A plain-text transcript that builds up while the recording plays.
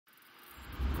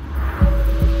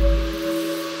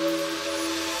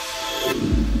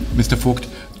Mr. Vogt,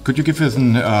 could you give us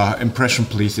an impression,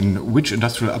 please, in which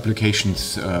industrial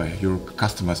applications your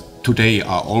customers today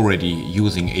are already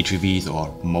using AGVs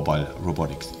or mobile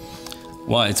robotics?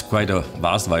 Well, it's quite a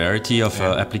vast variety of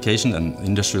application and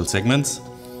industrial segments.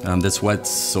 That's why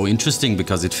it's so interesting,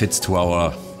 because it fits to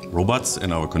our robots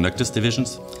and our connectors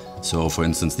divisions. So, for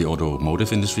instance, the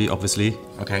automotive industry, obviously,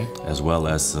 as well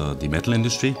as the metal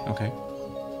industry. Okay.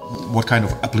 What kind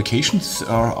of applications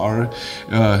are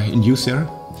in use there?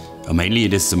 Mainly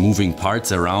it is the moving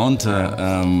parts around.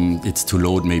 It's to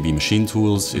load maybe machine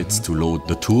tools, it's to load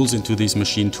the tools into these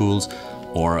machine tools.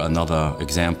 Or another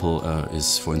example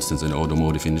is, for instance, in the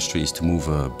automotive industry, is to move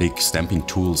big stamping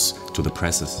tools to the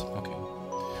presses. Okay.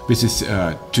 This is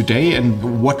today,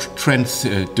 and what trends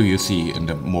do you see in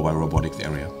the mobile robotics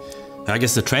area? I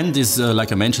guess the trend is,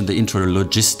 like I mentioned, the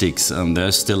intralogistics.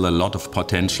 There's still a lot of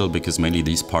potential, because mainly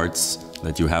these parts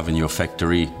that you have in your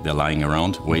factory, they're lying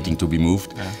around, waiting to be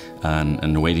moved,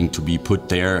 and waiting to be put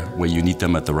there where you need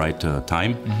them at the right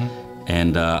time.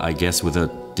 And I guess with the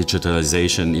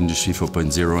digitalization, Industry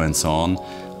 4.0 and so on,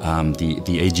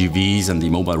 the AGVs and the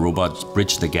mobile robots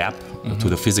bridge the gap to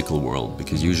the physical world,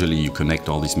 because usually you connect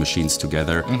all these machines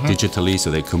together digitally,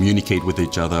 so they communicate with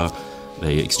each other.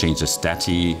 They exchange the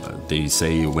stati, they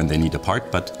say when they need a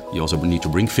part, but you also need to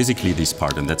bring physically this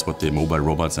part, and that's what the mobile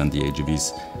robots and the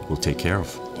AGVs will take care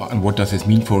of. And what does this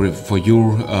mean for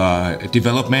your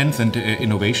developments and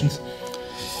innovations?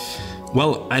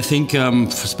 Well, I think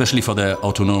especially for the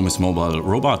autonomous mobile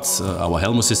robots, our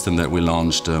Helmo system that we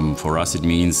launched, for us it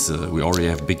means we already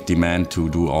have big demand to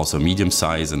do also medium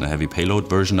size and a heavy payload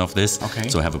version of this.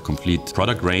 So have a complete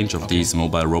product range of these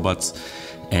mobile robots.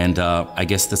 And I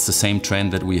guess that's the same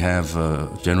trend that we have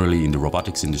generally in the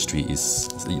robotics industry, is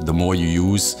the more you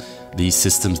use these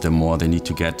systems, the more they need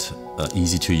to get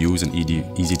easy to use and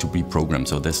easy to be programmed.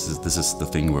 So this is the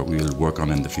thing where we will work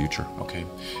on in the future. Okay.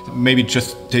 Maybe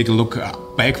just take a look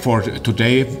back for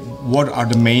today. What are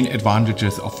the main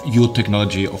advantages of your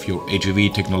technology, of your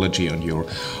AGV technology and your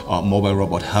mobile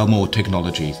robot Helmo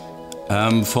technologies?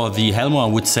 For the Helmo, I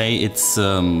would say it's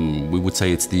we would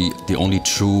say it's the only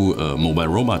true mobile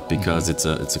robot, because it's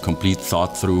a complete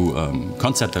thought-through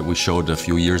concept that we showed a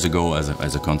few years ago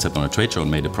as a concept on a trade show,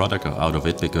 and made a product out of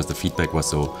it because the feedback was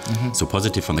so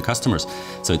positive from the customers.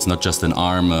 So it's not just an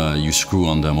arm you screw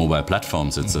on the mobile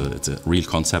platforms. It's a real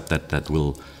concept that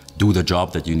will do the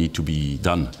job that you need to be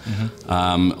done.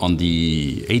 On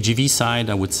the AGV side,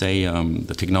 I would say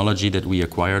the technology that we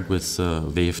acquired with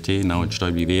WFT, now it's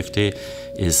Stäubli WFT,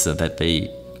 is that they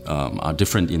are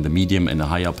different in the medium and the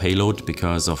higher payload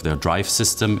because of their drive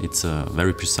system. It's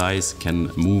very precise, can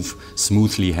move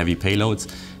smoothly heavy payloads,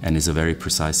 and is a very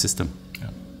precise system.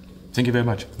 Thank you very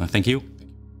much. Thank you.